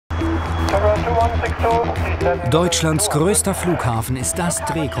Deutschlands größter Flughafen ist das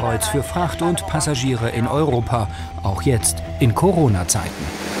Drehkreuz für Fracht und Passagiere in Europa, auch jetzt in Corona-Zeiten.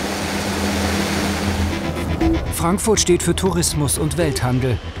 Frankfurt steht für Tourismus und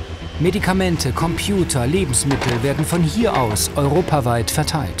Welthandel. Medikamente, Computer, Lebensmittel werden von hier aus europaweit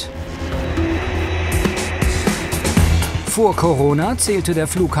verteilt. Vor Corona zählte der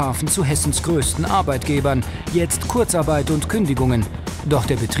Flughafen zu Hessens größten Arbeitgebern. Jetzt Kurzarbeit und Kündigungen. Doch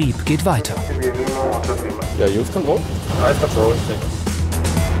der Betrieb geht weiter.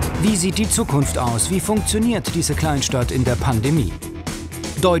 Wie sieht die Zukunft aus? Wie funktioniert diese Kleinstadt in der Pandemie?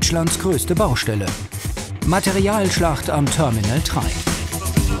 Deutschlands größte Baustelle. Materialschlacht am Terminal 3.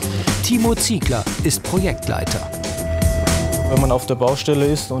 Timo Ziegler ist Projektleiter. Wenn man auf der Baustelle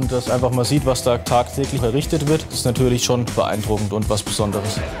ist und das einfach mal sieht, was da tagtäglich errichtet wird, ist natürlich schon beeindruckend und was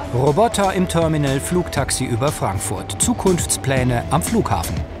Besonderes. Roboter im Terminal, Flugtaxi über Frankfurt. Zukunftspläne am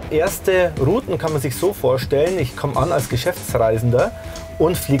Flughafen. Erste Routen kann man sich so vorstellen, ich komme an als Geschäftsreisender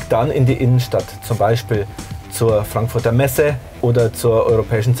und fliege dann in die Innenstadt, zum Beispiel zur Frankfurter Messe oder zur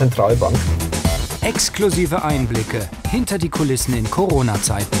Europäischen Zentralbank. Exklusive Einblicke hinter die Kulissen in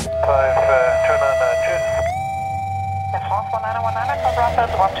Corona-Zeiten.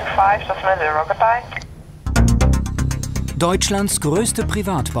 Deutschlands größte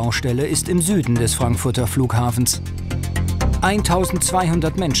Privatbaustelle ist im Süden des Frankfurter Flughafens.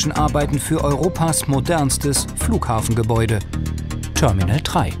 1200 Menschen arbeiten für Europas modernstes Flughafengebäude, Terminal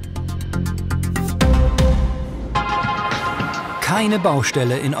 3. Keine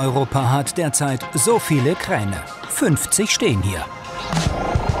Baustelle in Europa hat derzeit so viele Kräne. 50 stehen hier.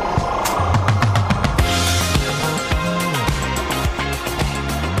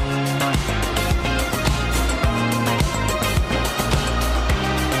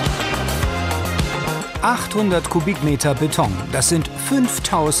 ...800 Kubikmeter Beton, das sind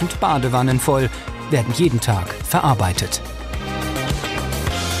 5000 Badewannen voll, werden jeden Tag verarbeitet.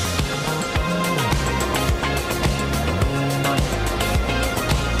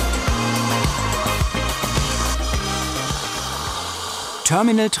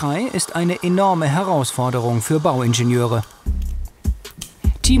 Terminal 3 ist eine enorme Herausforderung für Bauingenieure.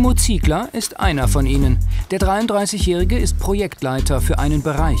 Timo Ziegler ist einer von ihnen. Der 33-Jährige ist Projektleiter für einen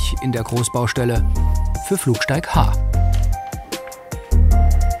Bereich in der Großbaustelle, für Flugsteig H.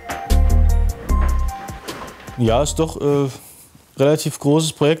 Ja, ist doch relativ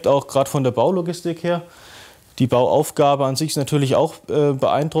großes Projekt, auch gerade von der Baulogistik her. Die Bauaufgabe an sich ist natürlich auch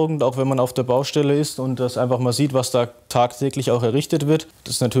beeindruckend, auch wenn man auf der Baustelle ist und das einfach mal sieht, was da tagtäglich auch errichtet wird.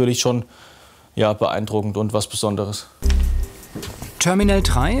 Das ist natürlich schon beeindruckend und was Besonderes. Terminal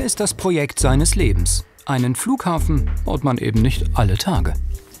 3 ist das Projekt seines Lebens. Einen Flughafen baut man eben nicht alle Tage.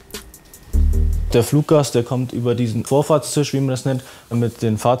 Der Fluggast, der kommt über diesen Vorfahrtstisch, wie man das nennt, mit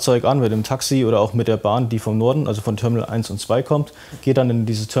dem Fahrzeug an, mit dem Taxi oder auch mit der Bahn, die vom Norden, also von Terminal 1 und 2 kommt, geht dann in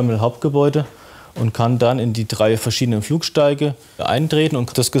dieses Terminal-Hauptgebäude und kann dann in die 3 verschiedenen Flugsteige eintreten.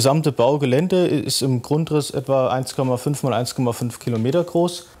 Und das gesamte Baugelände ist im Grundriss etwa 1,5 mal 1,5 Kilometer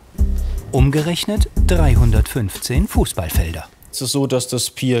groß. Umgerechnet 315 Fußballfelder. Es ist so, dass das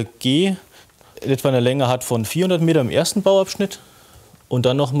Pier G etwa eine Länge hat von 400 Meter im ersten Bauabschnitt und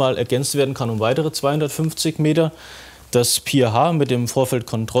dann nochmal ergänzt werden kann um weitere 250 Meter. Das Pier H mit dem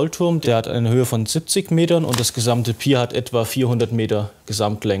Vorfeldkontrollturm, der hat eine Höhe von 70 Metern und das gesamte Pier hat etwa 400 Meter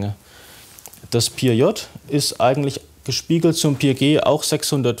Gesamtlänge. Das Pier J ist eigentlich gespiegelt zum Pier G auch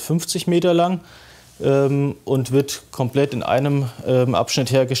 650 Meter lang und wird komplett in einem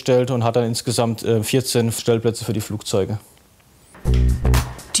Abschnitt hergestellt und hat dann insgesamt 14 Stellplätze für die Flugzeuge.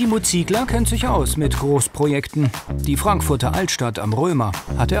 Timo Ziegler kennt sich aus mit Großprojekten. Die Frankfurter Altstadt am Römer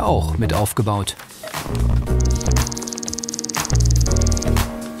hat er auch mit aufgebaut.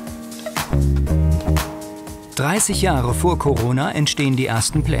 ...30 Jahre vor Corona entstehen die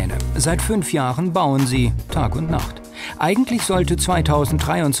ersten Pläne. Seit 5 Jahren bauen sie Tag und Nacht. Eigentlich sollte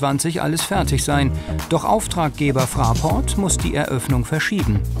 2023 alles fertig sein. Doch Auftraggeber Fraport muss die Eröffnung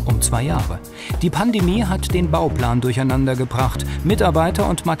verschieben, um 2 Jahre. Die Pandemie hat den Bauplan durcheinander gebracht. Mitarbeiter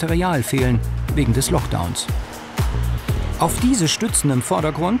und Material fehlen, wegen des Lockdowns. Auf diese Stützen im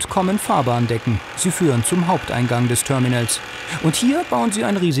Vordergrund kommen Fahrbahndecken. Sie führen zum Haupteingang des Terminals. Und hier bauen sie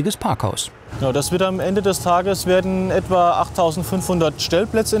ein riesiges Parkhaus. Genau, das wird am Ende des Tages werden etwa 8.500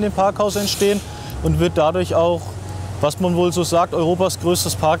 Stellplätze in dem Parkhaus entstehen und wird dadurch auch, was man wohl so sagt, Europas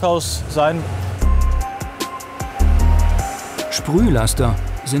größtes Parkhaus sein. Sprühlaster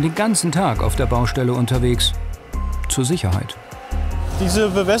sind den ganzen Tag auf der Baustelle unterwegs. Zur Sicherheit. Diese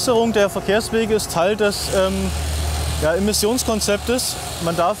Bewässerung der Verkehrswege ist Teil des Emissionskonzeptes.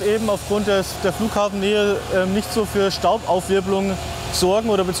 Man darf eben aufgrund der Flughafennähe nicht so für Staubaufwirbelung sorgen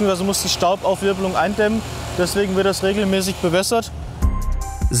oder beziehungsweise muss die Staubaufwirbelung eindämmen. Deswegen wird das regelmäßig bewässert.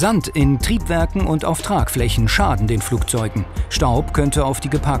 Sand in Triebwerken und auf Tragflächen schaden den Flugzeugen. Staub könnte auf die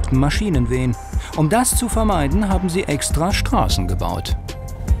geparkten Maschinen wehen. Um das zu vermeiden, haben sie extra Straßen gebaut.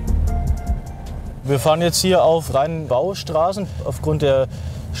 Wir fahren jetzt hier auf reinen Baustraßen. Aufgrund der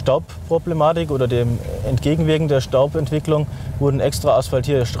Staubproblematik oder dem Entgegenwirken der Staubentwicklung wurden extra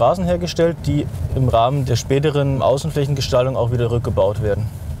asphaltierte Straßen hergestellt, die im Rahmen der späteren Außenflächengestaltung auch wieder rückgebaut werden.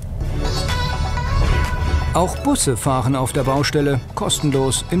 Auch Busse fahren auf der Baustelle,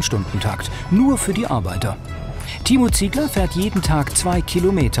 kostenlos im Stundentakt, nur für die Arbeiter. Timo Ziegler fährt jeden Tag 2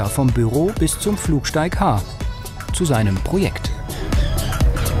 Kilometer vom Büro bis zum Flugsteig H, zu seinem Projekt.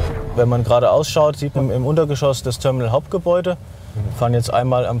 Wenn man gerade ausschaut, sieht man im Untergeschoss das Terminal-Hauptgebäude. Wir fahren jetzt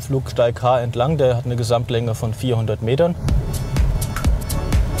einmal am Flugsteig H entlang, der hat eine Gesamtlänge von 400 Metern.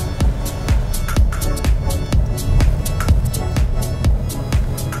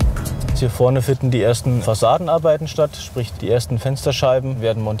 Hier vorne finden die ersten Fassadenarbeiten statt, sprich die ersten Fensterscheiben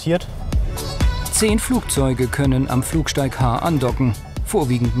werden montiert. 10 Flugzeuge können am Flugsteig H andocken,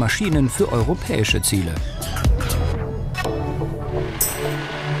 vorwiegend Maschinen für europäische Ziele.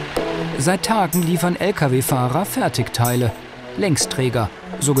 Seit Tagen liefern Lkw-Fahrer Fertigteile, Längsträger,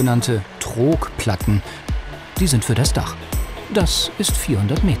 sogenannte Trogplatten. Die sind für das Dach. Das ist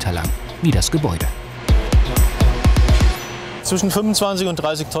 400 Meter lang, wie das Gebäude. Zwischen 25 und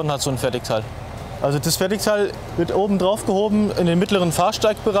 30 Tonnen hat so ein Fertigteil. Also das Fertigteil wird oben drauf gehoben in den mittleren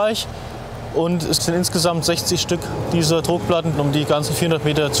Fahrsteigbereich und es sind insgesamt 60 Stück dieser Trogplatten, um die ganzen 400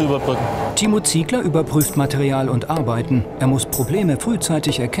 Meter zu überbrücken. Timo Ziegler überprüft Material und Arbeiten. Er muss Probleme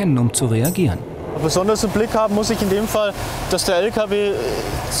frühzeitig erkennen, um zu reagieren. Besonders im Blick haben muss ich in dem Fall, dass der LKW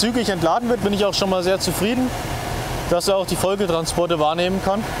zügig entladen wird, bin ich auch schon mal sehr zufrieden, dass er auch die Folgetransporte wahrnehmen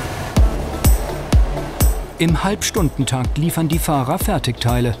kann. Im Halbstundentakt liefern die Fahrer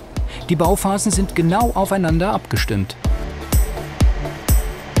Fertigteile. Die Bauphasen sind genau aufeinander abgestimmt.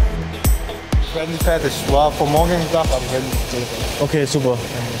 Ich werde nicht fertig. Ich war von morgen gedacht, aber ich werde nicht fertig. Okay, super.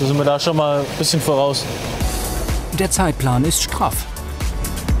 Da sind wir da schon mal ein bisschen voraus. Der Zeitplan ist straff.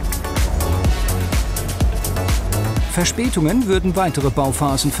 Verspätungen würden weitere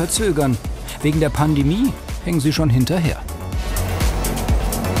Bauphasen verzögern. Wegen der Pandemie hängen sie schon hinterher.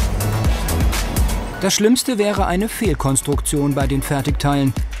 Das Schlimmste wäre eine Fehlkonstruktion bei den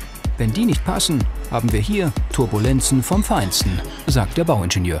Fertigteilen. Wenn die nicht passen, haben wir hier Turbulenzen vom Feinsten, sagt der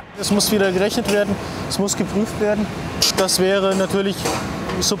Bauingenieur. Es muss wieder gerechnet werden, es muss geprüft werden. Das wäre natürlich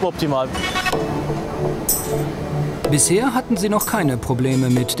suboptimal. Bisher hatten sie noch keine Probleme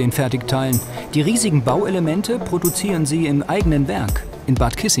mit den Fertigteilen. Die riesigen Bauelemente produzieren sie im eigenen Werk in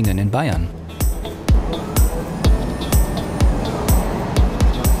Bad Kissingen in Bayern.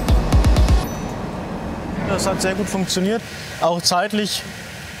 Das hat sehr gut funktioniert, auch zeitlich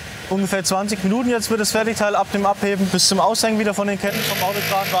ungefähr 20 Minuten jetzt wird das Fertigteil ab dem Abheben bis zum Aushängen wieder von den Ketten vom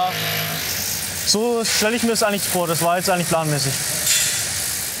Autokran war. So stelle ich mir das eigentlich vor, das war jetzt eigentlich planmäßig.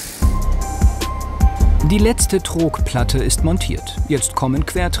 Die letzte Trogplatte ist montiert. Jetzt kommen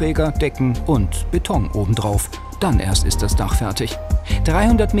Querträger, Decken und Beton obendrauf. Dann erst ist das Dach fertig.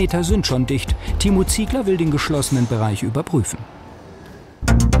 300 Meter sind schon dicht. Timo Ziegler will den geschlossenen Bereich überprüfen.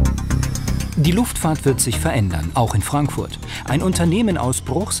 Die Luftfahrt wird sich verändern, auch in Frankfurt. Ein Unternehmen aus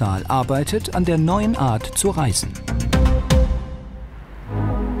Bruchsal arbeitet an der neuen Art zu reisen.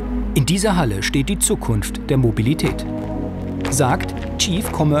 In dieser Halle steht die Zukunft der Mobilität, sagt Chief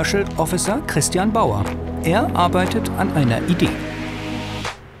Commercial Officer Christian Bauer. Er arbeitet an einer Idee.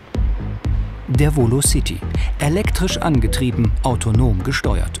 Der VoloCity. Elektrisch angetrieben, autonom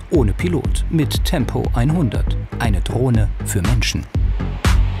gesteuert, ohne Pilot, mit Tempo 100. Eine Drohne für Menschen.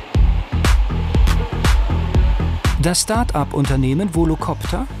 Das Start-up-Unternehmen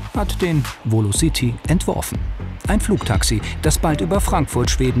Volocopter hat den VoloCity entworfen. Ein Flugtaxi, das bald über Frankfurt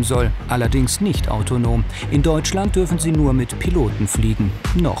schweben soll, allerdings nicht autonom. In Deutschland dürfen sie nur mit Piloten fliegen.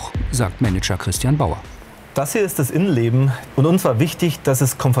 Noch, sagt Manager Christian Bauer. Das hier ist das Innenleben und uns war wichtig, dass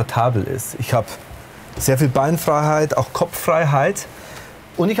es komfortabel ist. Ich habe sehr viel Beinfreiheit, auch Kopffreiheit.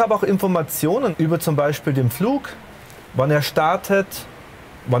 Und ich habe auch Informationen über zum Beispiel den Flug, wann er startet,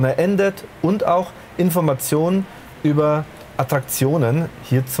 wann er endet und auch Informationen über Attraktionen,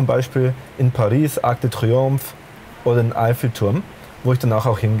 hier zum Beispiel in Paris, Arc de Triomphe oder den Eiffelturm, wo ich danach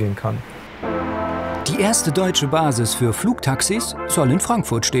auch hingehen kann. Die erste deutsche Basis für Flugtaxis soll in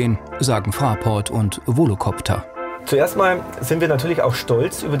Frankfurt stehen, sagen Fraport und Volocopter. Zuerst mal sind wir natürlich auch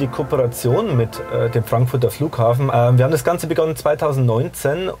stolz über die Kooperation mit dem Frankfurter Flughafen. Wir haben das Ganze begonnen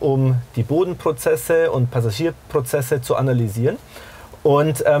 2019, um die Bodenprozesse und Passagierprozesse zu analysieren.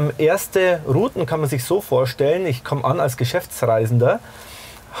 Und erste Routen kann man sich so vorstellen, ich komme an als Geschäftsreisender,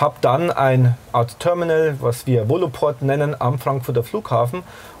 habe dann ein Art Terminal, was wir Voloport nennen, am Frankfurter Flughafen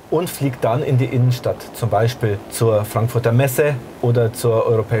und fliege dann in die Innenstadt, zum Beispiel zur Frankfurter Messe oder zur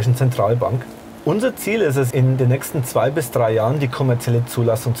Europäischen Zentralbank. Unser Ziel ist es, in den nächsten 2 bis 3 Jahren die kommerzielle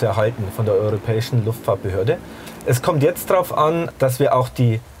Zulassung zu erhalten von der Europäischen Luftfahrtbehörde. Es kommt jetzt darauf an, dass wir auch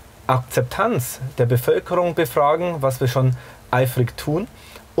die Akzeptanz der Bevölkerung befragen, was wir schon eifrig tun,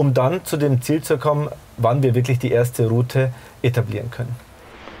 um dann zu dem Ziel zu kommen, wann wir wirklich die erste Route etablieren können.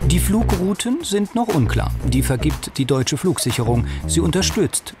 Die Flugrouten sind noch unklar. Die vergibt die deutsche Flugsicherung. Sie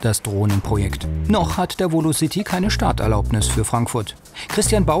unterstützt das Drohnenprojekt. Noch hat der Volocity keine Starterlaubnis für Frankfurt.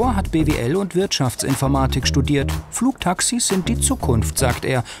 Christian Bauer hat BWL und Wirtschaftsinformatik studiert. Flugtaxis sind die Zukunft, sagt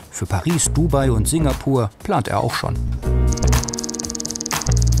er. Für Paris, Dubai und Singapur plant er auch schon.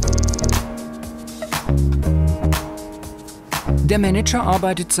 Der Manager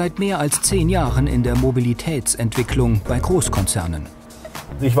arbeitet seit mehr als 10 Jahren in der Mobilitätsentwicklung bei Großkonzernen.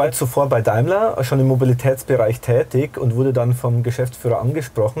 Ich war zuvor bei Daimler schon im Mobilitätsbereich tätig und wurde dann vom Geschäftsführer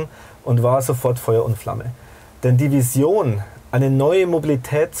angesprochen und war sofort Feuer und Flamme. Denn die Vision, eine neue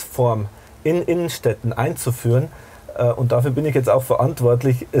Mobilitätsform in Innenstädten einzuführen, und dafür bin ich jetzt auch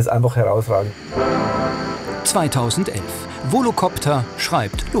verantwortlich, ist einfach herausragend. 2011. Volocopter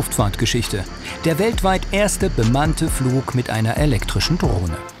schreibt Luftfahrtgeschichte. Der weltweit erste bemannte Flug mit einer elektrischen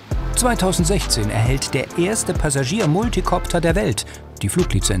Drohne. 2016 erhält der erste Passagier-Multicopter der Welt die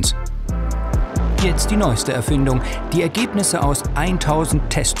Fluglizenz. Jetzt die neueste Erfindung. Die Ergebnisse aus 1000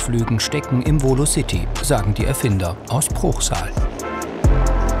 Testflügen stecken im Volocity, sagen die Erfinder aus Bruchsal.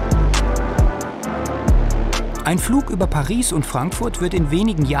 Ein Flug über Paris und Frankfurt wird in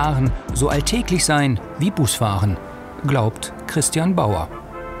wenigen Jahren so alltäglich sein wie Busfahren, glaubt Christian Bauer.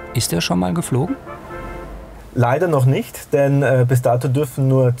 Ist er schon mal geflogen? Leider noch nicht, denn bis dato dürfen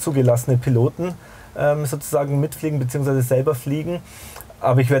nur zugelassene Piloten sozusagen mitfliegen bzw. selber fliegen.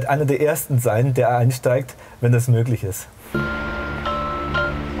 Aber ich werde einer der Ersten sein, der einsteigt, wenn das möglich ist.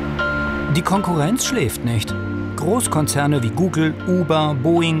 Die Konkurrenz schläft nicht. Großkonzerne wie Google, Uber,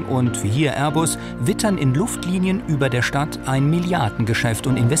 Boeing und wie hier Airbus wittern in Luftlinien über der Stadt ein Milliardengeschäft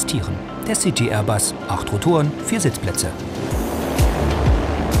und investieren. Der City Airbus, 8 Rotoren, 4 Sitzplätze.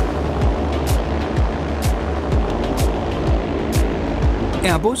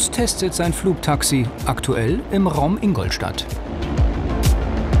 Airbus testet sein Flugtaxi aktuell im Raum Ingolstadt.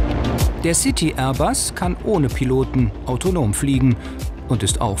 Der City Airbus kann ohne Piloten autonom fliegen und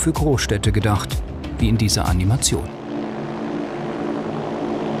ist auch für Großstädte gedacht, wie in dieser Animation.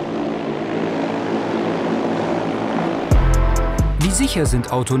 Wie sicher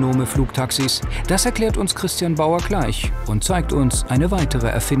sind autonome Flugtaxis? Das erklärt uns Christian Bauer gleich und zeigt uns eine weitere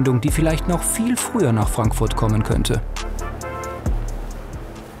Erfindung, die vielleicht noch viel früher nach Frankfurt kommen könnte.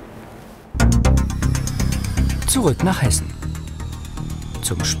 Zurück nach Hessen.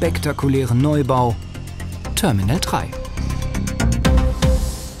 Zum spektakulären Neubau Terminal 3.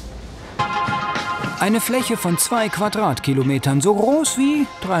 Eine Fläche von 2 Quadratkilometern, so groß wie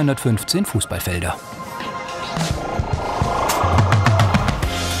 315 Fußballfelder.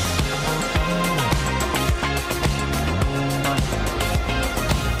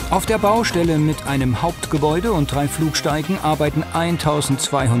 Auf der Baustelle mit einem Hauptgebäude und 3 Flugsteigen arbeiten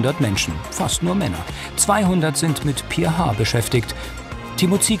 1200 Menschen, fast nur Männer. 200 sind mit Pier H beschäftigt.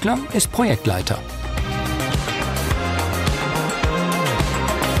 Timo Ziegler ist Projektleiter.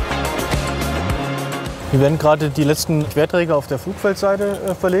 Hier werden gerade die letzten Querträger auf der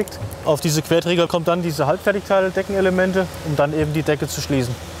Flugfeldseite verlegt. Auf diese Querträger kommt dann diese Halbfertigteil-Deckenelemente, um dann eben die Decke zu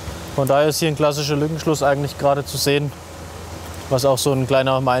schließen. Von daher ist hier ein klassischer Lückenschluss eigentlich gerade zu sehen, was auch so ein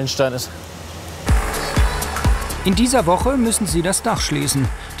kleiner Meilenstein ist. In dieser Woche müssen sie das Dach schließen.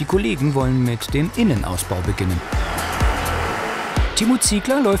 Die Kollegen wollen mit dem Innenausbau beginnen. Timo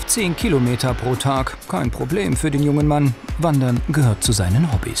Ziegler läuft 10 Kilometer pro Tag. Kein Problem für den jungen Mann. Wandern gehört zu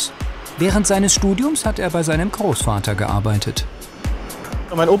seinen Hobbys. Während seines Studiums hat er bei seinem Großvater gearbeitet.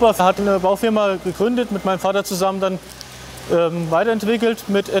 Mein Opa hat eine Baufirma gegründet, mit meinem Vater zusammen dann weiterentwickelt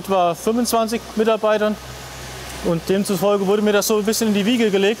mit etwa 25 Mitarbeitern. Und demzufolge wurde mir das so ein bisschen in die Wiege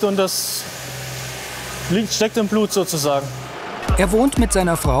gelegt und das steckt im Blut sozusagen. Er wohnt mit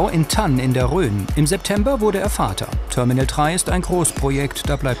seiner Frau in Thann in der Rhön. Im September wurde er Vater. Terminal 3 ist ein Großprojekt,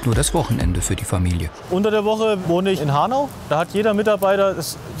 da bleibt nur das Wochenende für die Familie. Unter der Woche wohne ich in Hanau. Da hat jeder Mitarbeiter,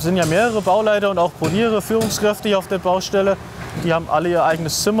 es sind ja mehrere Bauleiter und auch Poliere, Führungskräfte hier auf der Baustelle. Die haben alle ihr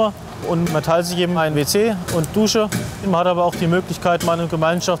eigenes Zimmer und man teilt sich eben ein WC und Dusche. Man hat aber auch die Möglichkeit, mal im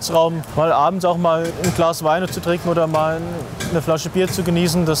Gemeinschaftsraum mal abends auch mal ein Glas Wein zu trinken oder mal eine Flasche Bier zu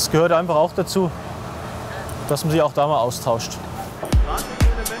genießen. Das gehört einfach auch dazu, dass man sich auch da mal austauscht.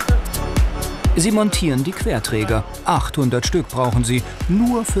 Sie montieren die Querträger. 800 Stück brauchen sie,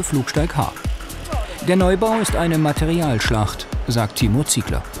 nur für Flugsteig H. Der Neubau ist eine Materialschlacht, sagt Timo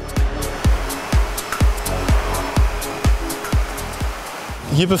Ziegler.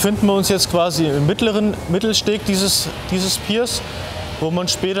 Hier befinden wir uns jetzt quasi im mittleren Mittelsteg dieses Piers, wo man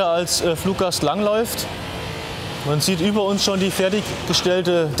später als Fluggast langläuft. Man sieht über uns schon die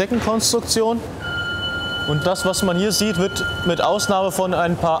fertiggestellte Deckenkonstruktion. Und das, was man hier sieht, wird mit Ausnahme von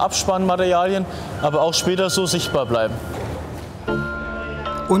ein paar Abspannmaterialien aber auch später so sichtbar bleiben.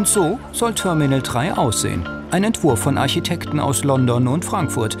 Und so soll Terminal 3 aussehen. Ein Entwurf von Architekten aus London und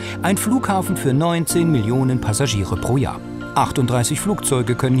Frankfurt. Ein Flughafen für 19 Millionen Passagiere pro Jahr. 38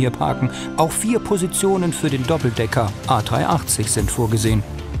 Flugzeuge können hier parken. Auch 4 Positionen für den Doppeldecker A380 sind vorgesehen.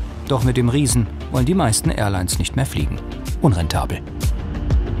 Doch mit dem Riesen wollen die meisten Airlines nicht mehr fliegen. Unrentabel.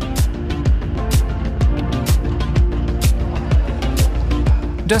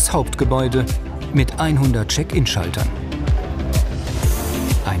 Das Hauptgebäude mit 100 Check-in-Schaltern.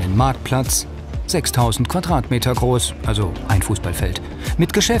 Einen Marktplatz, 6000 Quadratmeter groß, also ein Fußballfeld.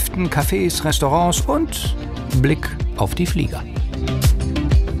 Mit Geschäften, Cafés, Restaurants und Blick auf die Flieger.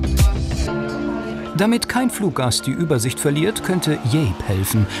 Damit kein Fluggast die Übersicht verliert, könnte Yape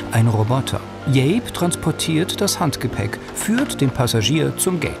helfen, ein Roboter. Yape transportiert das Handgepäck, führt den Passagier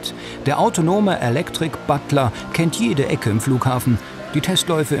zum Gate. Der autonome Electric Butler kennt jede Ecke im Flughafen. Die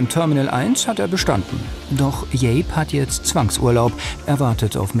Testläufe im Terminal 1 hat er bestanden. Doch Yape hat jetzt Zwangsurlaub, er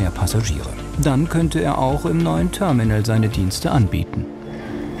wartet auf mehr Passagiere. Dann könnte er auch im neuen Terminal seine Dienste anbieten.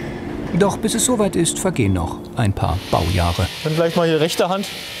 Doch bis es soweit ist, vergehen noch ein paar Baujahre. Dann gleich mal hier rechte Hand.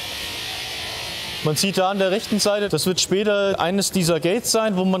 Man sieht da an der rechten Seite, das wird später eines dieser Gates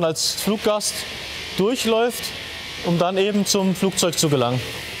sein, wo man als Fluggast durchläuft, um dann eben zum Flugzeug zu gelangen.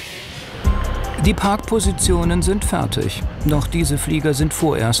 Die Parkpositionen sind fertig, doch diese Flieger sind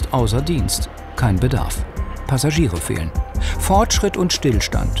vorerst außer Dienst. Kein Bedarf. Passagiere fehlen. Fortschritt und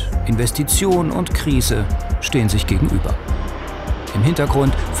Stillstand, Investition und Krise stehen sich gegenüber. Im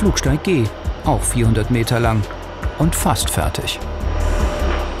Hintergrund Flugsteig G, auch 400 Meter lang und fast fertig.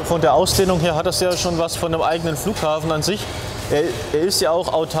 Von der Ausdehnung her hat das ja schon was von einem eigenen Flughafen an sich. Er ist ja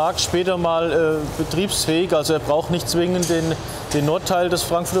auch autark später mal betriebsfähig, also er braucht nicht zwingend den Nordteil des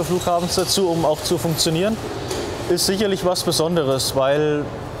Frankfurter Flughafens dazu, um auch zu funktionieren. Ist sicherlich was Besonderes, weil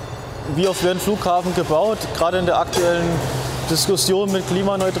wie oft werden Flughafen gebaut, gerade in der aktuellen Diskussion mit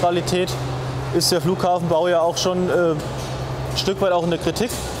Klimaneutralität ist der Flughafenbau ja auch schon ein Stück weit auch in der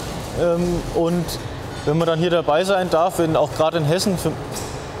Kritik. Und wenn man dann hier dabei sein darf, wenn auch gerade in Hessen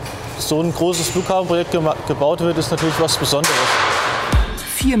so ein großes Flughafenprojekt gebaut wird, ist natürlich was Besonderes.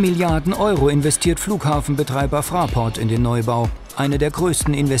 4 Milliarden Euro investiert Flughafenbetreiber Fraport in den Neubau. Eine der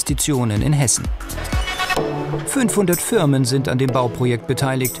größten Investitionen in Hessen. 500 Firmen sind an dem Bauprojekt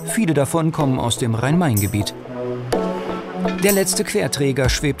beteiligt. Viele davon kommen aus dem Rhein-Main-Gebiet. Der letzte Querträger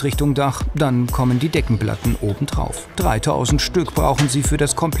schwebt Richtung Dach, dann kommen die Deckenplatten obendrauf. 3000 Stück brauchen sie für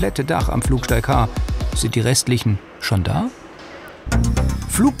das komplette Dach am Flugsteig H. Sind die restlichen schon da?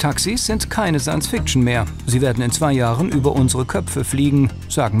 Flugtaxis sind keine Science-Fiction mehr. Sie werden in 2 Jahren über unsere Köpfe fliegen,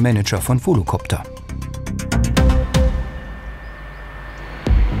 sagen Manager von Volocopter.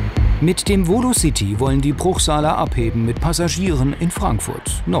 Mit dem VoloCity wollen die Bruchsaler abheben mit Passagieren in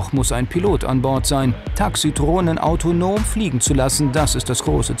Frankfurt. Noch muss ein Pilot an Bord sein. Taxidrohnen autonom fliegen zu lassen, das ist das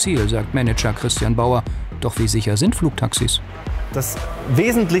große Ziel, sagt Manager Christian Bauer. Doch wie sicher sind Flugtaxis? Das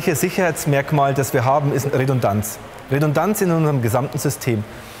wesentliche Sicherheitsmerkmal, das wir haben, ist Redundanz. Redundanz in unserem gesamten System.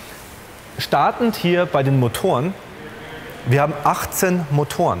 Startend hier bei den Motoren, wir haben 18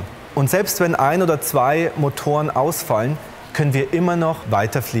 Motoren. Und selbst wenn 1 oder 2 Motoren ausfallen, können wir immer noch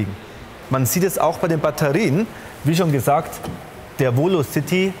weiterfliegen. Man sieht es auch bei den Batterien. Wie schon gesagt, der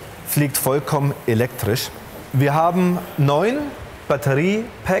VoloCity fliegt vollkommen elektrisch. Wir haben 9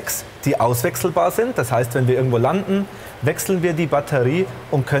 Batteriepacks, die auswechselbar sind. Das heißt, wenn wir irgendwo landen, wechseln wir die Batterie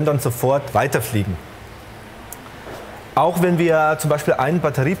und können dann sofort weiterfliegen. Auch wenn wir zum Beispiel ein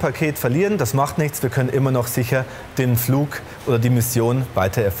Batteriepaket verlieren, das macht nichts, wir können immer noch sicher den Flug oder die Mission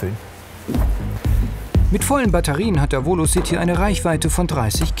weiter erfüllen. Mit vollen Batterien hat der VoloCity eine Reichweite von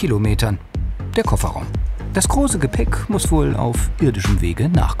 30 Kilometern. Der Kofferraum. Das große Gepäck muss wohl auf irdischem Wege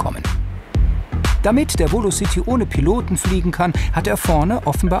nachkommen. Damit der VoloCity ohne Piloten fliegen kann, hat er vorne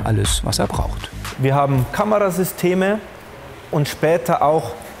offenbar alles, was er braucht. Wir haben Kamerasysteme und später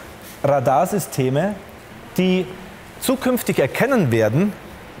auch Radarsysteme, die zukünftig erkennen werden,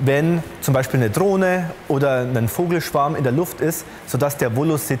 wenn zum Beispiel eine Drohne oder ein Vogelschwarm in der Luft ist, sodass der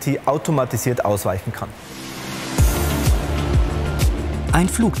VoloCity automatisiert ausweichen kann. Ein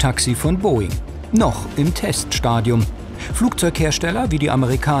Flugtaxi von Boeing. Noch im Teststadium. Flugzeughersteller wie die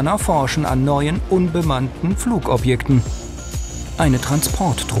Amerikaner forschen an neuen, unbemannten Flugobjekten. Eine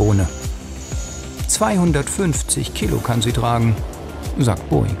Transportdrohne. 250 Kilo kann sie tragen, sagt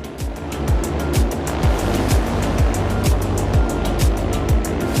Boeing.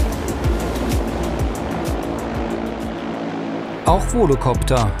 Auch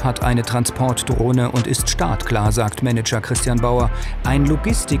Volocopter hat eine Transportdrohne und ist startklar, sagt Manager Christian Bauer. Ein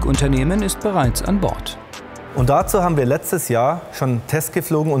Logistikunternehmen ist bereits an Bord. Und dazu haben wir letztes Jahr schon Test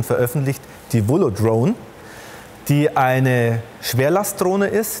geflogen und veröffentlicht die Volodrone, die eine Schwerlastdrohne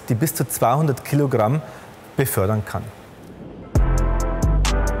ist, die bis zu 200 Kilogramm befördern kann.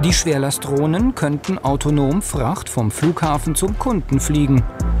 Die Schwerlastdrohnen könnten autonom Fracht vom Flughafen zum Kunden fliegen.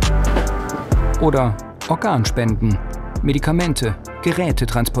 Oder Organspenden, Medikamente, Geräte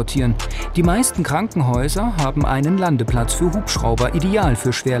transportieren. Die meisten Krankenhäuser haben einen Landeplatz für Hubschrauber, ideal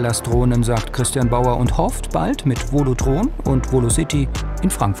für Schwerlastdrohnen, sagt Christian Bauer und hofft, bald mit Volodrone und Volocity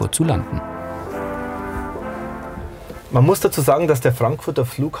in Frankfurt zu landen. Man muss dazu sagen, dass der Frankfurter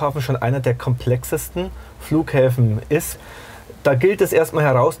Flughafen schon einer der komplexesten Flughäfen ist. Da gilt es erstmal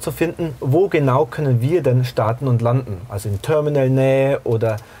herauszufinden, wo genau können wir denn starten und landen. Also in Terminalnähe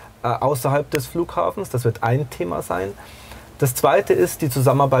oder außerhalb des Flughafens. Das wird ein Thema sein. Das zweite ist die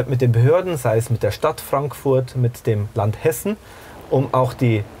Zusammenarbeit mit den Behörden, sei es mit der Stadt Frankfurt, mit dem Land Hessen, um auch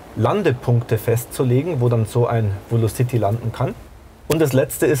die Landepunkte festzulegen, wo dann so ein Volocity landen kann. Und das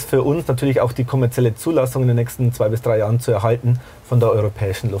letzte ist für uns natürlich auch die kommerzielle Zulassung in den nächsten 2 bis 3 Jahren zu erhalten von der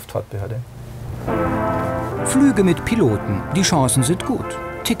Europäischen Luftfahrtbehörde. Flüge mit Piloten, die Chancen sind gut.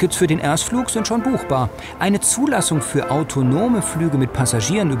 Tickets für den Erstflug sind schon buchbar. Eine Zulassung für autonome Flüge mit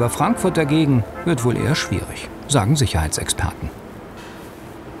Passagieren über Frankfurt dagegen wird wohl eher schwierig, sagen Sicherheitsexperten.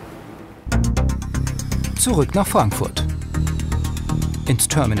 Zurück nach Frankfurt. Ins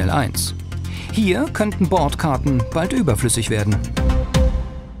Terminal 1. Hier könnten Bordkarten bald überflüssig werden.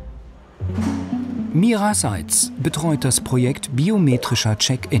 Mira Seitz betreut das Projekt Biometrischer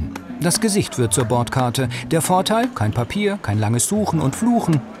Check-In. Das Gesicht wird zur Bordkarte. Der Vorteil? Kein Papier, kein langes Suchen und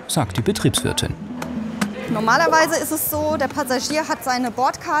Fluchen, sagt die Betriebswirtin. Normalerweise ist es so, der Passagier hat seine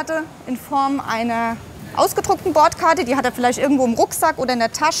Bordkarte in Form einer ausgedruckten Bordkarte. Die hat er vielleicht irgendwo im Rucksack oder in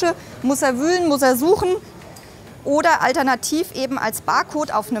der Tasche. Muss er wühlen, muss er suchen. Oder alternativ eben als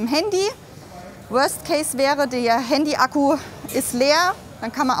Barcode auf einem Handy. Worst Case wäre, der Handy-Akku ist leer.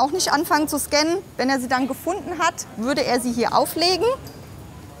 Dann kann man auch nicht anfangen zu scannen. Wenn er sie dann gefunden hat, würde er sie hier auflegen.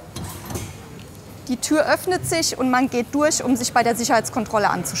 Die Tür öffnet sich und man geht durch, um sich bei der Sicherheitskontrolle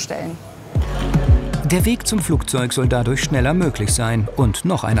anzustellen. Der Weg zum Flugzeug soll dadurch schneller möglich sein. Und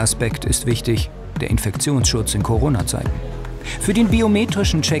noch ein Aspekt ist wichtig: der Infektionsschutz in Corona-Zeiten. Für den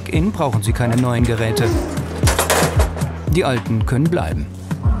biometrischen Check-In brauchen Sie keine neuen Geräte. Die alten können bleiben.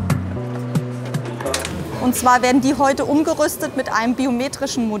 Und zwar werden die heute umgerüstet mit einem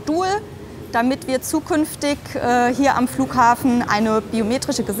biometrischen Modul, damit wir zukünftig hier am Flughafen eine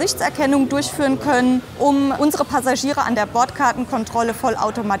biometrische Gesichtserkennung durchführen können, um unsere Passagiere an der Bordkartenkontrolle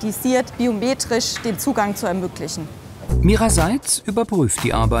vollautomatisiert biometrisch den Zugang zu ermöglichen. Mira Seitz überprüft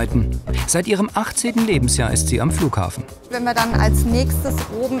die Arbeiten. Seit ihrem 18. Lebensjahr ist sie am Flughafen. Wenn wir dann als nächstes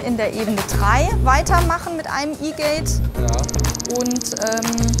oben in der Ebene 3 weitermachen mit einem E-Gate und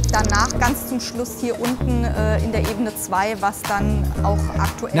danach ganz zum Schluss hier unten in der Ebene 2, was dann auch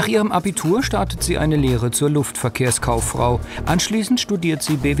aktuell... Nach ihrem Abitur startet sie eine Lehre zur Luftverkehrskauffrau. Anschließend studiert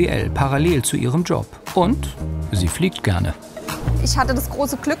sie BWL parallel zu ihrem Job. Und sie fliegt gerne. Ich hatte das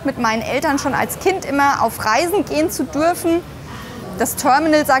große Glück, mit meinen Eltern schon als Kind immer auf Reisen gehen zu dürfen. Das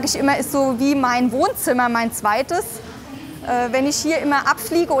Terminal, sage ich immer, ist so wie mein Wohnzimmer, mein zweites. Wenn ich hier immer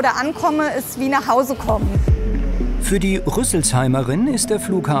abfliege oder ankomme, ist wie nach Hause kommen. Für die Rüsselsheimerin ist der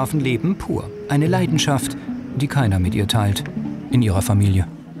Flughafen Leben pur. Eine Leidenschaft, die keiner mit ihr teilt in ihrer Familie.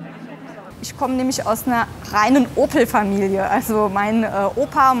 Ich komme nämlich aus einer reinen Opel-Familie. Also mein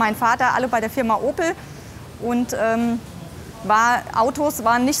Opa und mein Vater, alle bei der Firma Opel. Und Autos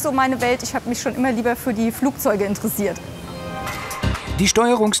waren nicht so meine Welt. Ich habe mich schon immer lieber für die Flugzeuge interessiert. Die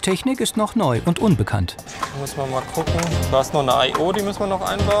Steuerungstechnik ist noch neu und unbekannt. Da muss man mal gucken. Da ist noch eine I.O., die müssen wir noch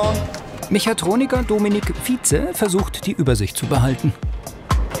einbauen. Mechatroniker Dominik Vize versucht, die Übersicht zu behalten.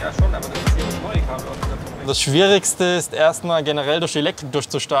 Ja, schon, aber das ist hier das neue Kabel. Das Schwierigste ist erstmal generell durch die Elektrik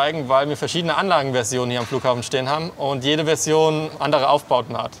durchzusteigen, weil wir verschiedene Anlagenversionen hier am Flughafen stehen haben und jede Version andere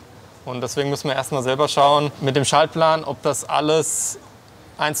Aufbauten hat. Und deswegen müssen wir erstmal selber schauen mit dem Schaltplan, ob das alles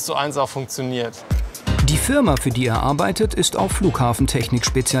 1:1 auch funktioniert. Die Firma, für die er arbeitet, ist auf Flughafentechnik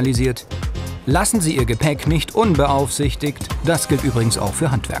spezialisiert. Lassen Sie Ihr Gepäck nicht unbeaufsichtigt. Das gilt übrigens auch für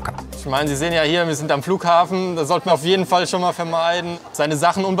Handwerker. Ich meine, Sie sehen ja hier, wir sind am Flughafen. Da sollte man auf jeden Fall schon mal vermeiden, seine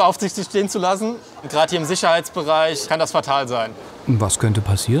Sachen unbeaufsichtigt stehen zu lassen. Gerade hier im Sicherheitsbereich kann das fatal sein. Was könnte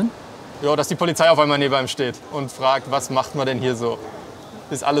passieren? Ja, dass die Polizei auf einmal neben einem steht und fragt, was macht man denn hier so?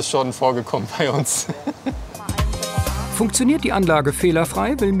 Ist alles schon vorgekommen bei uns. Funktioniert die Anlage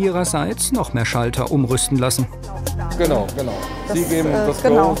fehlerfrei, will Mira Seitz noch mehr Schalter umrüsten lassen. Genau. Sie geben das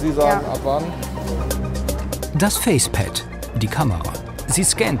Go, Sie sagen ab wann. Das Facepad, die Kamera. Sie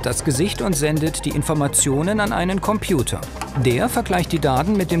scannt das Gesicht und sendet die Informationen an einen Computer. Der vergleicht die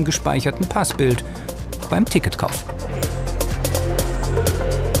Daten mit dem gespeicherten Passbild beim Ticketkauf.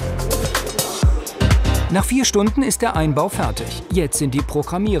 Nach 4 Stunden ist der Einbau fertig. Jetzt sind die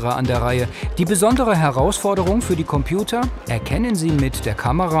Programmierer an der Reihe. Die besondere Herausforderung für die Computer: Erkennen sie mit der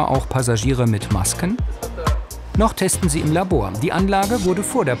Kamera auch Passagiere mit Masken? Noch testen sie im Labor. Die Anlage wurde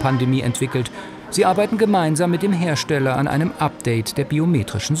vor der Pandemie entwickelt. Sie arbeiten gemeinsam mit dem Hersteller an einem Update der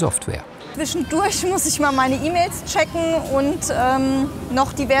biometrischen Software. Zwischendurch muss ich mal meine E-Mails checken und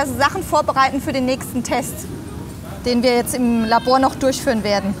noch diverse Sachen vorbereiten für den nächsten Test, den wir jetzt im Labor noch durchführen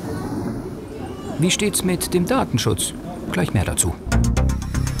werden. Wie steht's mit dem Datenschutz? Gleich mehr dazu.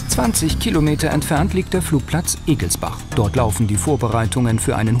 20 Kilometer entfernt liegt der Flugplatz Egelsbach. Dort laufen die Vorbereitungen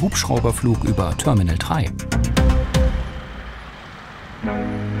für einen Hubschrauberflug über Terminal 3.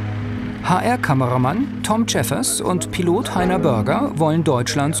 HR-Kameramann Tom Jeffers und Pilot Heiner Börger wollen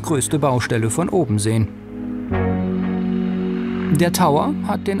Deutschlands größte Baustelle von oben sehen. Der Tower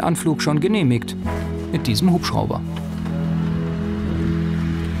hat den Anflug schon genehmigt mit diesem Hubschrauber.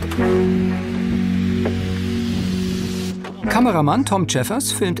 Kameramann Tom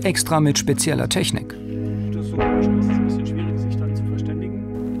Jeffers filmt extra mit spezieller Technik.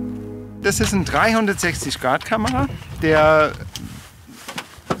 Das ist eine 360-Grad-Kamera, der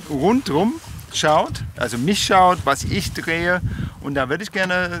rundrum schaut, also mich schaut, was ich drehe. Und da würde ich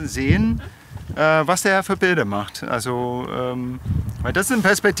gerne sehen, was der für Bilder macht. Also, weil das ist eine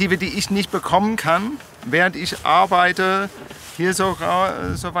Perspektive, die ich nicht bekommen kann, während ich arbeite. Hier so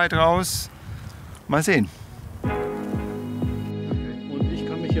weit raus. Mal sehen.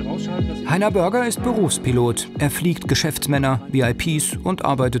 Heiner Börger ist Berufspilot. Er fliegt Geschäftsmänner, VIPs und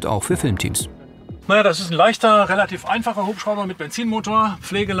arbeitet auch für Filmteams. Naja, das ist ein leichter, relativ einfacher Hubschrauber mit Benzinmotor,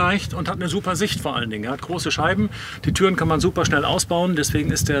 pflegeleicht und hat eine super Sicht vor allen Dingen. Er hat große Scheiben, die Türen kann man super schnell ausbauen,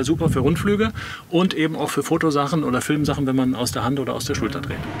 deswegen ist er super für Rundflüge und eben auch für Fotosachen oder Filmsachen, wenn man aus der Hand oder aus der Schulter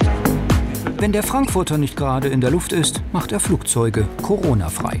dreht. Wenn der Frankfurter nicht gerade in der Luft ist, macht er Flugzeuge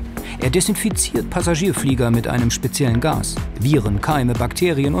Corona-frei. Er desinfiziert Passagierflieger mit einem speziellen Gas. Viren, Keime,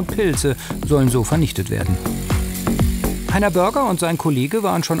 Bakterien und Pilze sollen so vernichtet werden. Heiner Börger und sein Kollege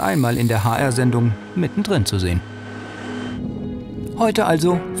waren schon einmal in der HR-Sendung Mittendrin zu sehen. Heute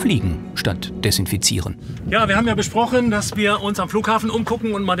also fliegen statt desinfizieren. Ja, wir haben ja besprochen, dass wir uns am Flughafen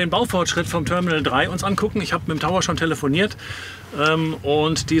umgucken und mal den Baufortschritt vom Terminal 3 uns angucken. Ich habe mit dem Tower schon telefoniert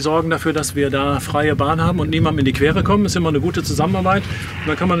und die sorgen dafür, dass wir da freie Bahn haben und niemandem in die Quere kommen. Das ist immer eine gute Zusammenarbeit. Und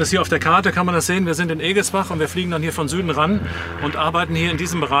dann kann man das hier auf der Karte, kann man das sehen. Wir sind in Egelsbach und wir fliegen dann hier von Süden ran und arbeiten hier in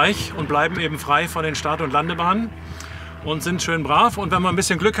diesem Bereich und bleiben eben frei von den Start- und Landebahnen. Und sind schön brav. Und wenn wir ein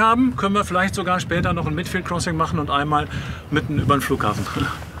bisschen Glück haben, können wir vielleicht sogar später noch ein Midfield Crossing machen und einmal mitten über den Flughafen.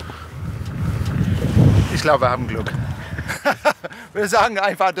 Ich glaube, wir haben Glück. Wir sagen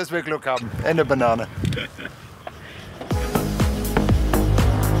einfach, dass wir Glück haben. Ende Banane.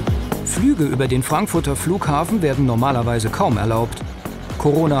 Flüge über den Frankfurter Flughafen werden normalerweise kaum erlaubt.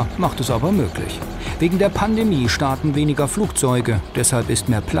 Corona macht es aber möglich. Wegen der Pandemie starten weniger Flugzeuge. Deshalb ist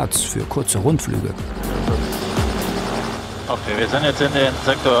mehr Platz für kurze Rundflüge. Okay, wir sind jetzt in den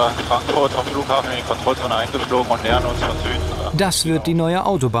Sektor Frankfurt am Flughafen in die Kontrollzone eingeflogen und nähern uns von Süden. Das wird die neue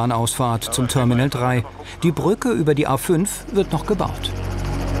Autobahnausfahrt zum Terminal 3. Die Brücke über die A5 wird noch gebaut.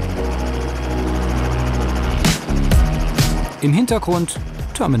 Im Hintergrund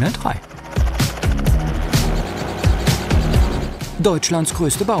Terminal 3. Deutschlands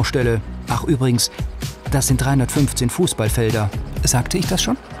größte Baustelle. Ach übrigens, das sind 315 Fußballfelder. Sagte ich das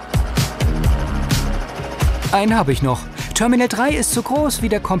schon? Einen habe ich noch. Terminal 3 ist so groß wie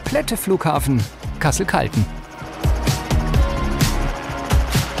der komplette Flughafen Kassel-Calten.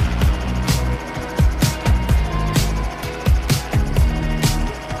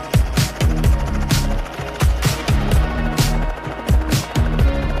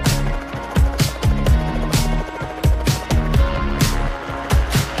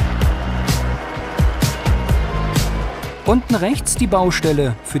 Unten rechts die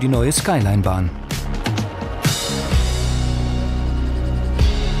Baustelle für die neue Skyline-Bahn.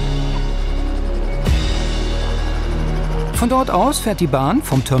 Von dort aus fährt die Bahn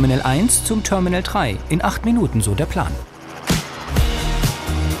vom Terminal 1 zum Terminal 3 in 8 Minuten, so der Plan.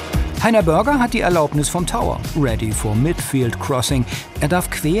 Heiner Börger hat die Erlaubnis vom Tower, ready for Midfield Crossing. Er darf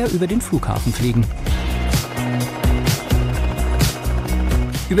quer über den Flughafen fliegen.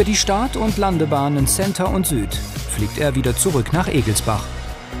 Über die Start- und Landebahnen Center und Süd fliegt er wieder zurück nach Egelsbach.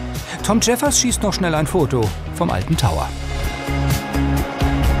 Tom Jeffers schießt noch schnell ein Foto vom alten Tower.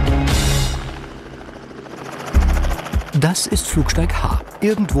 Das ist Flugsteig H.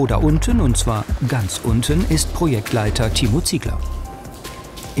 Irgendwo da unten, und zwar ganz unten, ist Projektleiter Timo Ziegler.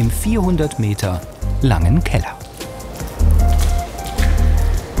 Im 400 Meter langen Keller.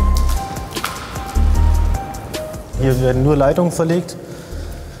 Hier werden nur Leitungen verlegt.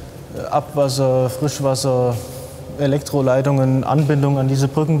 Abwasser, Frischwasser, Elektroleitungen, Anbindung an diese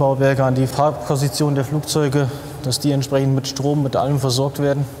Brückenbauwerke, an die Fahrposition der Flugzeuge, dass die entsprechend mit Strom, mit allem versorgt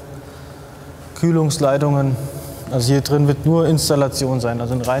werden. Kühlungsleitungen. Also hier drin wird nur Installation sein,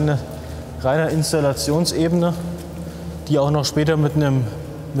 also eine reine Installationsebene, die auch noch später mit einem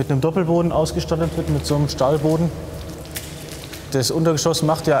Doppelboden ausgestattet wird, mit so einem Stahlboden. Das Untergeschoss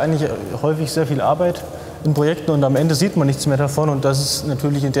macht ja eigentlich häufig sehr viel Arbeit in Projekten und am Ende sieht man nichts mehr davon. Und das ist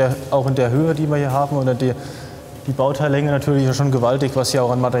natürlich auch in der Höhe, die wir hier haben, oder die Bauteillänge natürlich schon gewaltig, was hier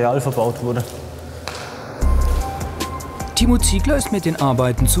auch an Material verbaut wurde. Timo Ziegler ist mit den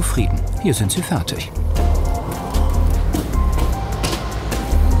Arbeiten zufrieden. Hier sind sie fertig.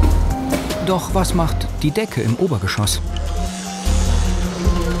 Doch was macht die Decke im Obergeschoss?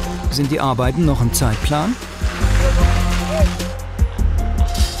 Sind die Arbeiten noch im Zeitplan?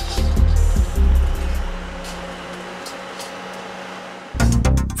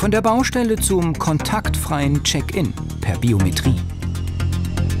 Von der Baustelle zum kontaktfreien Check-In per Biometrie.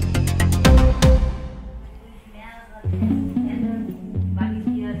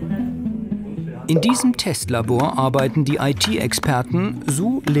 In diesem Testlabor arbeiten die IT-Experten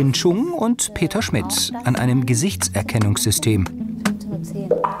Su Lin Chung und Peter Schmidt an einem Gesichtserkennungssystem.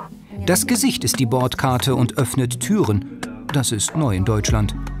 Das Gesicht ist die Bordkarte und öffnet Türen. Das ist neu in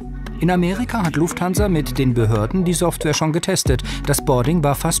Deutschland. In Amerika hat Lufthansa mit den Behörden die Software schon getestet. Das Boarding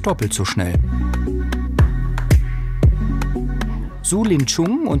war fast doppelt so schnell. Su Lin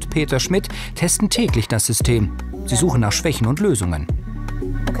Chung und Peter Schmidt testen täglich das System. Sie suchen nach Schwächen und Lösungen.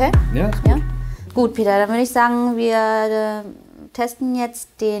 Okay? Ja. Gut, Peter, dann würde ich sagen, wir testen jetzt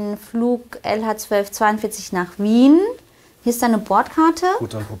den Flug LH1242 nach Wien. Hier ist eine Bordkarte.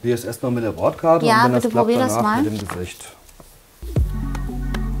 Gut, dann probier es erstmal mit der Bordkarte. Ja, und wenn bitte das klappt, probier das mal. mit dem Gesicht.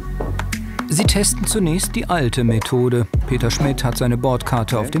 Sie testen zunächst die alte Methode. Peter Schmidt hat seine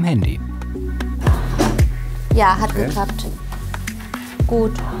Bordkarte auf dem Handy. Ja, hat geklappt.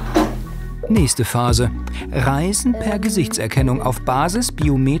 Gut. Nächste Phase. Reisen per Gesichtserkennung auf Basis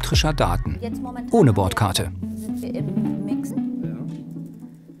biometrischer Daten. Ohne Bordkarte. Sind wir im Mixen?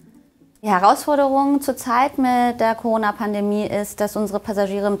 Die Herausforderung zurzeit mit der Corona-Pandemie ist, dass unsere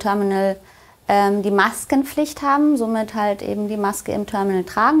Passagiere im Terminal die Maskenpflicht haben, somit halt eben die Maske im Terminal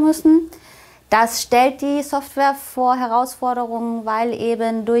tragen müssen. Das stellt die Software vor Herausforderungen, weil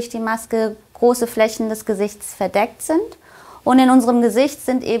eben durch die Maske große Flächen des Gesichts verdeckt sind. Und in unserem Gesicht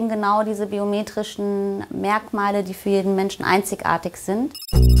sind eben genau diese biometrischen Merkmale, die für jeden Menschen einzigartig sind.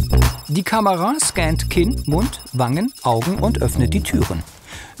 Die Kamera scannt Kinn, Mund, Wangen, Augen und öffnet die Türen.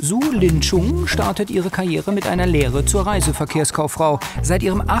 Su Lin Chung startet ihre Karriere mit einer Lehre zur Reiseverkehrskauffrau. Seit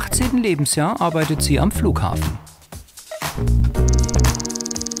ihrem 18. Lebensjahr arbeitet sie am Flughafen.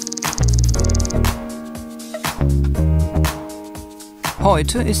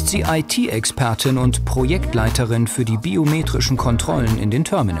 Heute ist sie IT-Expertin und Projektleiterin für die biometrischen Kontrollen in den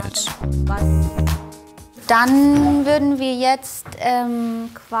Terminals. Dann würden wir jetzt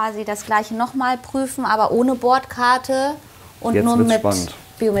quasi das Gleiche nochmal prüfen, aber ohne Bordkarte und jetzt nur mit spannend.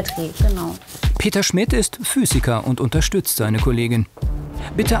 Biometrie. Genau. Peter Schmidt ist Physiker und unterstützt seine Kollegin.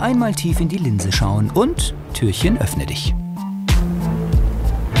 Bitte einmal tief in die Linse schauen und Türchen öffne dich.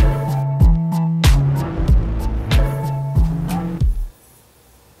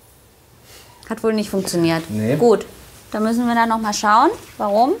 Hat wohl nicht funktioniert. Nee. Gut, dann müssen wir da noch mal schauen.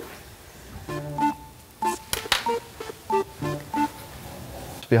 Warum?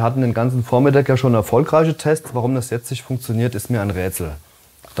 Wir hatten den ganzen Vormittag ja schon erfolgreiche Tests. Warum das jetzt nicht funktioniert, ist mir ein Rätsel.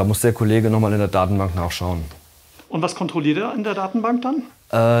 Da muss der Kollege noch mal in der Datenbank nachschauen. Und was kontrolliert er in der Datenbank dann?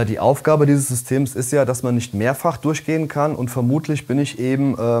 Die Aufgabe dieses Systems ist ja, dass man nicht mehrfach durchgehen kann. Und vermutlich bin ich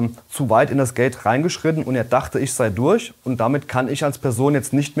eben zu weit in das Gate reingeschritten und er dachte, ich sei durch. Und damit kann ich als Person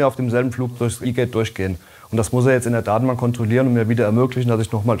jetzt nicht mehr auf demselben Flug durchs E-Gate durchgehen. Und das muss er jetzt in der Datenbank kontrollieren und mir wieder ermöglichen, dass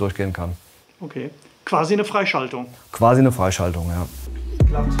ich noch mal durchgehen kann. Okay, quasi eine Freischaltung. Quasi eine Freischaltung, ja.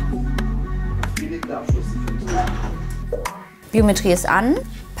 Klappt. Wie liegt der Abschluss? Biometrie ist an,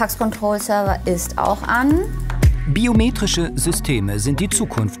 Pax-Control-Server ist auch an. Biometrische Systeme sind die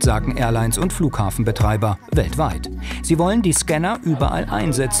Zukunft, sagen Airlines und Flughafenbetreiber weltweit. Sie wollen die Scanner überall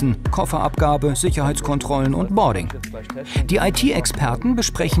einsetzen, Kofferabgabe, Sicherheitskontrollen und Boarding. Die IT-Experten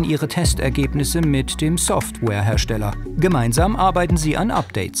besprechen ihre Testergebnisse mit dem Softwarehersteller. Gemeinsam arbeiten sie an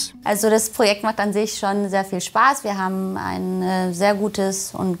Updates. Also das Projekt macht an sich schon sehr viel Spaß. Wir haben ein sehr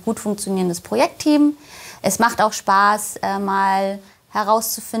gutes und gut funktionierendes Projektteam. Es macht auch Spaß, mal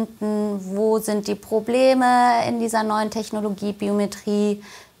herauszufinden, wo sind die Probleme in dieser neuen Technologie Biometrie,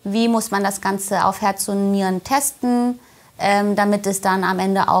 wie muss man das Ganze auf Herz und Nieren testen, damit es dann am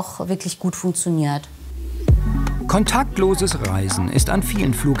Ende auch wirklich gut funktioniert. Kontaktloses Reisen ist an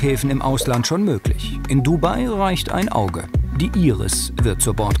vielen Flughäfen im Ausland schon möglich. In Dubai reicht ein Auge. Die Iris wird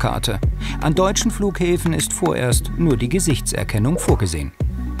zur Bordkarte. An deutschen Flughäfen ist vorerst nur die Gesichtserkennung vorgesehen.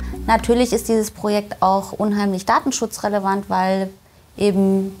 Natürlich ist dieses Projekt auch unheimlich datenschutzrelevant, weil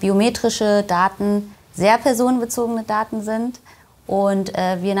eben biometrische Daten sehr personenbezogene Daten sind und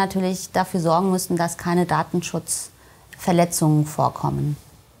wir natürlich dafür sorgen müssen, dass keine Datenschutzverletzungen vorkommen.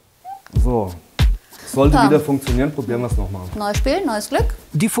 So, sollte wieder funktionieren, probieren wir es nochmal. Neues Spiel, neues Glück.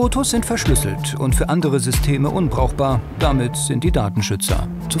 Die Fotos sind verschlüsselt und für andere Systeme unbrauchbar. Damit sind die Datenschützer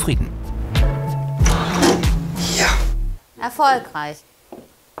zufrieden. Ja. Erfolgreich.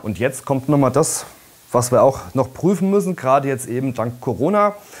 Und jetzt kommt nochmal das, was wir auch noch prüfen müssen, gerade jetzt eben dank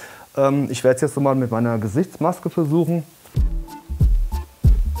Corona. Ich werde es jetzt mal mit meiner Gesichtsmaske versuchen.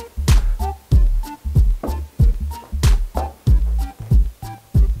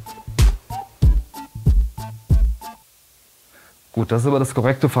 Gut, das ist aber das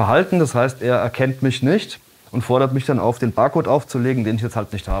korrekte Verhalten. Das heißt, er erkennt mich nicht und fordert mich dann auf, den Barcode aufzulegen, den ich jetzt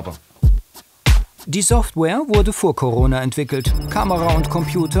halt nicht habe. Die Software wurde vor Corona entwickelt. Kamera und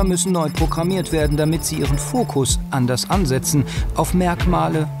Computer müssen neu programmiert werden, damit sie ihren Fokus anders ansetzen, auf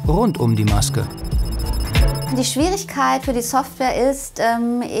Merkmale rund um die Maske. Die Schwierigkeit für die Software ist,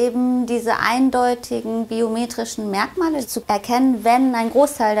 eben diese eindeutigen biometrischen Merkmale zu erkennen, wenn ein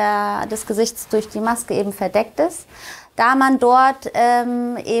Großteil des Gesichts durch die Maske eben verdeckt ist. Da man dort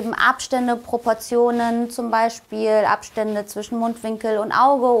eben Abstände, Proportionen, zum Beispiel Abstände zwischen Mundwinkel und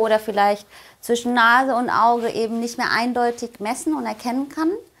Auge oder vielleicht zwischen Nase und Auge eben nicht mehr eindeutig messen und erkennen kann.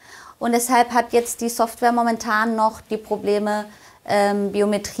 Und deshalb hat jetzt die Software momentan noch die Probleme,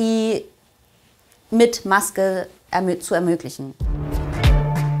 Biometrie mit Maske zu ermöglichen.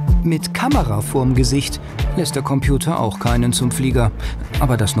 Mit Kamera vorm Gesicht lässt der Computer auch keinen zum Flieger,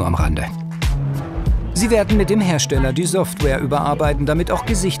 aber das nur am Rande. Sie werden mit dem Hersteller die Software überarbeiten, damit auch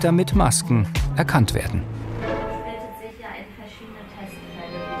Gesichter mit Masken erkannt werden.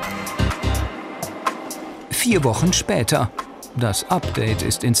 4 Wochen später. Das Update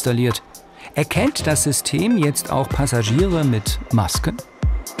ist installiert. Erkennt das System jetzt auch Passagiere mit Masken?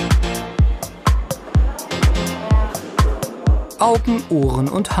 Augen-, Ohren-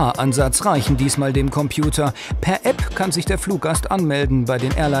 und Haaransatz reichen diesmal dem Computer. Per App kann sich der Fluggast anmelden bei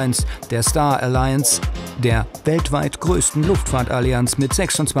den Airlines, der Star Alliance, der weltweit größten Luftfahrtallianz mit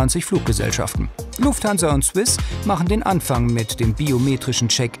 26 Fluggesellschaften. Lufthansa und Swiss machen den Anfang mit dem Biometrischen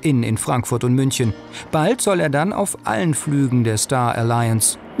Check-In in Frankfurt und München. Bald soll er dann auf allen Flügen der Star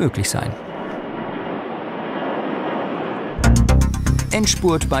Alliance möglich sein.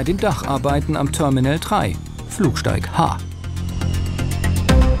 Endspurt bei den Dacharbeiten am Terminal 3, Flugsteig H.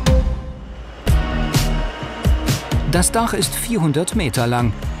 Das Dach ist 400 Meter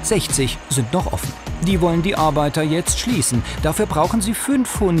lang, 60 sind noch offen. Die wollen die Arbeiter jetzt schließen. Dafür brauchen sie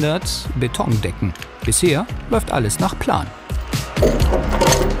 500 Betondecken. Bisher läuft alles nach Plan.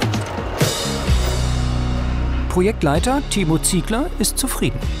 Projektleiter Timo Ziegler ist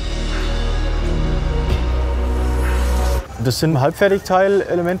zufrieden. Das sind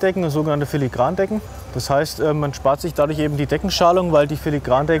Halbfertigteil-Elementdecken, sogenannte Filigrandecken. Das heißt, man spart sich dadurch eben die Deckenschalung, weil die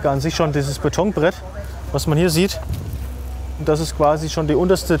Filigrandecke an sich schon dieses Betonbrett, was man hier sieht, das ist quasi schon die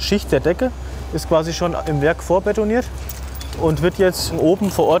unterste Schicht der Decke, ist quasi schon im Werk vorbetoniert und wird jetzt oben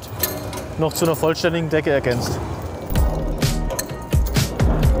vor Ort noch zu einer vollständigen Decke ergänzt.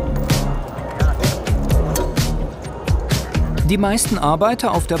 Die meisten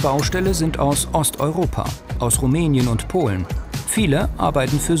Arbeiter auf der Baustelle sind aus Osteuropa, aus Rumänien und Polen. Viele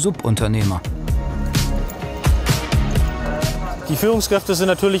arbeiten für Subunternehmer. Die Führungskräfte sind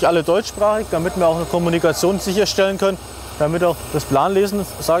natürlich alle deutschsprachig, damit wir auch eine Kommunikation sicherstellen können, damit auch das Planlesen,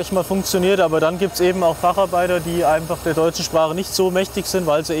 sage ich mal, funktioniert. Aber dann gibt es eben auch Facharbeiter, die einfach der deutschen Sprache nicht so mächtig sind,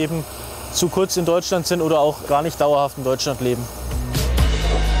 weil sie eben zu kurz in Deutschland sind oder auch gar nicht dauerhaft in Deutschland leben.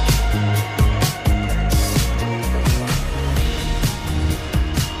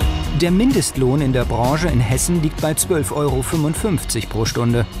 Der Mindestlohn in der Branche in Hessen liegt bei 12,55 € pro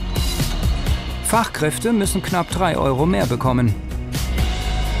Stunde. Fachkräfte müssen knapp 3 € mehr bekommen.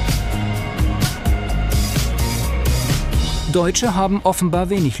 Deutsche haben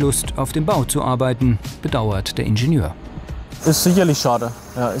offenbar wenig Lust, auf dem Bau zu arbeiten, bedauert der Ingenieur. Ist sicherlich schade.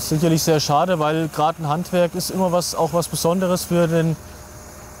 Ja, ist sicherlich sehr schade, weil gerade ein Handwerk ist immer auch was Besonderes für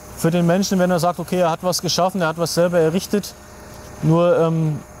den Menschen, wenn er sagt, okay, er hat was geschaffen, er hat was selber errichtet. Nur,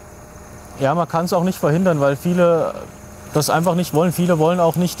 ja, man kann es auch nicht verhindern, weil viele das einfach nicht wollen. Viele wollen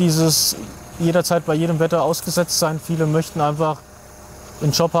auch nicht dieses jederzeit bei jedem Wetter ausgesetzt sein. Viele möchten einfach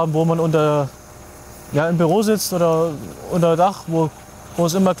einen Job haben, wo man im Büro sitzt oder unter Dach, wo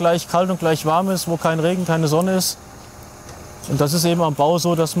es immer gleich kalt und gleich warm ist, wo kein Regen, keine Sonne ist. Und das ist eben am Bau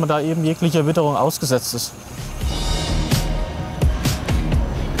so, dass man da eben jeglicher Witterung ausgesetzt ist.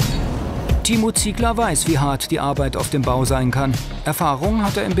 Timo Ziegler weiß, wie hart die Arbeit auf dem Bau sein kann. Erfahrung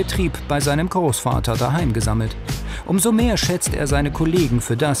hat er im Betrieb bei seinem Großvater daheim gesammelt. Umso mehr schätzt er seine Kollegen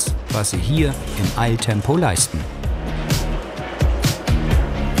für das, was sie hier im Eiltempo leisten.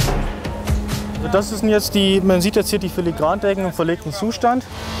 Das sind jetzt man sieht jetzt hier die Filigrandecken im verlegten Zustand.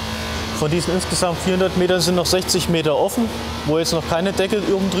 Von diesen insgesamt 400 Metern sind noch 60 Meter offen, wo jetzt noch keine Decke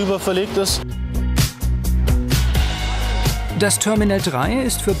oben drüber verlegt ist. Das Terminal 3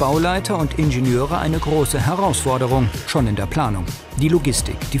 ist für Bauleiter und Ingenieure eine große Herausforderung, schon in der Planung. Die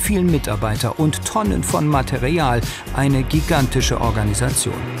Logistik, die vielen Mitarbeiter und Tonnen von Material, eine gigantische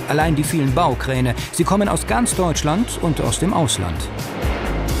Organisation. Allein die vielen Baukräne, sie kommen aus ganz Deutschland und aus dem Ausland.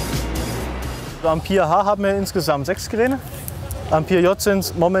 Am Pier H haben wir insgesamt 6 Kräne. Am Pier J sind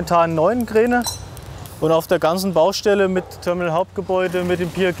es momentan 9 Kräne. Und auf der ganzen Baustelle mit Terminal Hauptgebäude, mit dem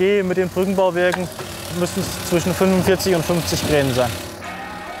Pier G, mit den Brückenbauwerken müssen es zwischen 45 und 50 Kräne sein.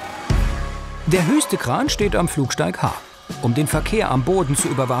 Der höchste Kran steht am Flugsteig H. Um den Verkehr am Boden zu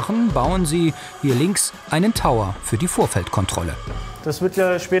überwachen, bauen sie hier links einen Tower für die Vorfeldkontrolle. Das wird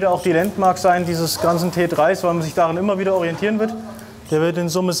ja später auch die Landmark sein dieses ganzen T3s, weil man sich daran immer wieder orientieren wird. Der wird in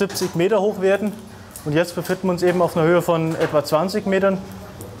Summe 70 Meter hoch werden und jetzt befinden wir uns eben auf einer Höhe von etwa 20 Metern.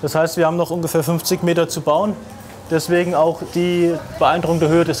 Das heißt, wir haben noch ungefähr 50 Meter zu bauen. Deswegen auch die beeindruckende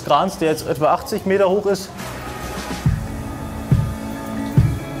Höhe des Krans, der jetzt etwa 80 Meter hoch ist.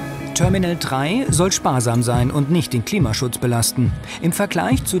 Terminal 3 soll sparsam sein und nicht den Klimaschutz belasten. Im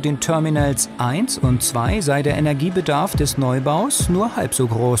Vergleich zu den Terminals 1 und 2 sei der Energiebedarf des Neubaus nur halb so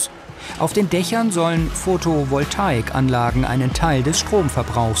groß. Auf den Dächern sollen Photovoltaikanlagen einen Teil des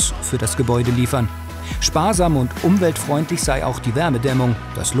Stromverbrauchs für das Gebäude liefern. Sparsam und umweltfreundlich sei auch die Wärmedämmung,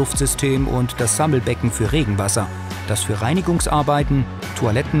 das Luftsystem und das Sammelbecken für Regenwasser, das für Reinigungsarbeiten,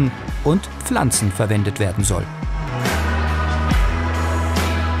 Toiletten und Pflanzen verwendet werden soll.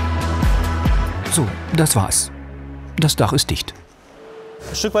 So, das war's. Das Dach ist dicht.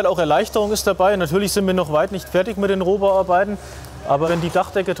 Ein Stück weit auch Erleichterung ist dabei. Natürlich sind wir noch weit nicht fertig mit den Rohbauarbeiten. Aber wenn die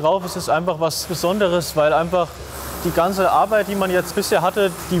Dachdecke drauf ist, ist einfach was Besonderes, weil einfach die ganze Arbeit, die man jetzt bisher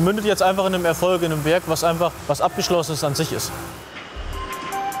hatte, die mündet jetzt einfach in einem Erfolg, in einem Werk, was einfach was Abgeschlossenes an sich ist.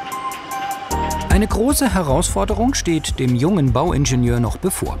 Eine große Herausforderung steht dem jungen Bauingenieur noch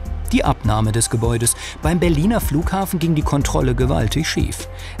bevor. Die Abnahme des Gebäudes. Beim Berliner Flughafen ging die Kontrolle gewaltig schief.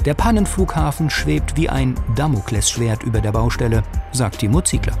 Der Pannenflughafen schwebt wie ein Damoklesschwert über der Baustelle, sagt Timo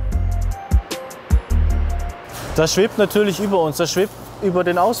Ziegler. Das schwebt natürlich über uns, das schwebt über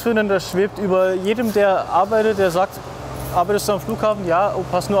den Ausführenden, das schwebt über jedem, der arbeitet, der sagt, arbeitest du am Flughafen? Ja, oh,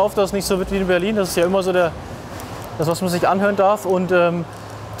 pass nur auf, dass es nicht so wird wie in Berlin. Das ist ja immer so das, was man sich anhören darf. Und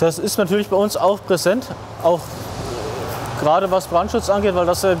das ist natürlich bei uns auch präsent, auch gerade was Brandschutz angeht, weil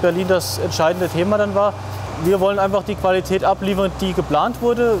das ja in Berlin das entscheidende Thema dann war. Wir wollen einfach die Qualität abliefern, die geplant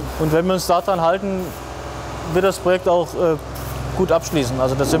wurde. Und wenn wir uns daran halten, wird das Projekt auch gut abschließen.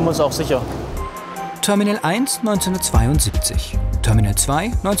 Also da sind wir uns auch sicher. Terminal 1 1972, Terminal 2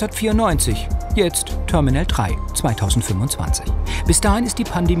 1994, jetzt Terminal 3 2025. Bis dahin ist die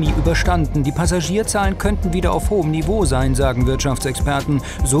Pandemie überstanden. Die Passagierzahlen könnten wieder auf hohem Niveau sein, sagen Wirtschaftsexperten.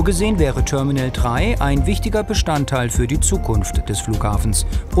 So gesehen wäre Terminal 3 ein wichtiger Bestandteil für die Zukunft des Flughafens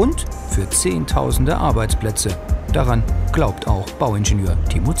und für Zehntausende Arbeitsplätze. Daran glaubt auch Bauingenieur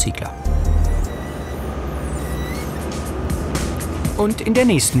Timo Ziegler. Und in der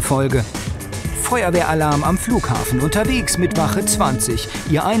nächsten Folge: Feuerwehralarm am Flughafen, unterwegs mit Wache 20.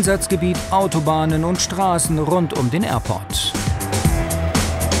 Ihr Einsatzgebiet Autobahnen und Straßen rund um den Airport.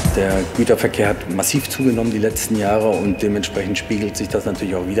 Der Güterverkehr hat massiv zugenommen die letzten Jahre und dementsprechend spiegelt sich das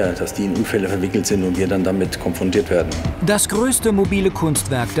natürlich auch wieder, dass die in Unfälle verwickelt sind und wir dann damit konfrontiert werden. Das größte mobile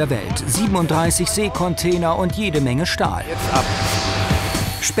Kunstwerk der Welt. 37 Seekontainer und jede Menge Stahl. Jetzt ab.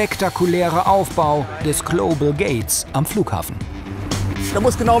 Spektakulärer Aufbau des Global Gates am Flughafen. Der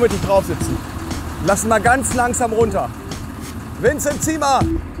muss genau mittig drauf sitzen. Lassen wir ganz langsam runter. Vincent, zieh mal!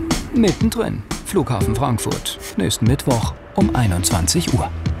 Mittendrin, Flughafen Frankfurt. Nächsten Mittwoch um 21 Uhr.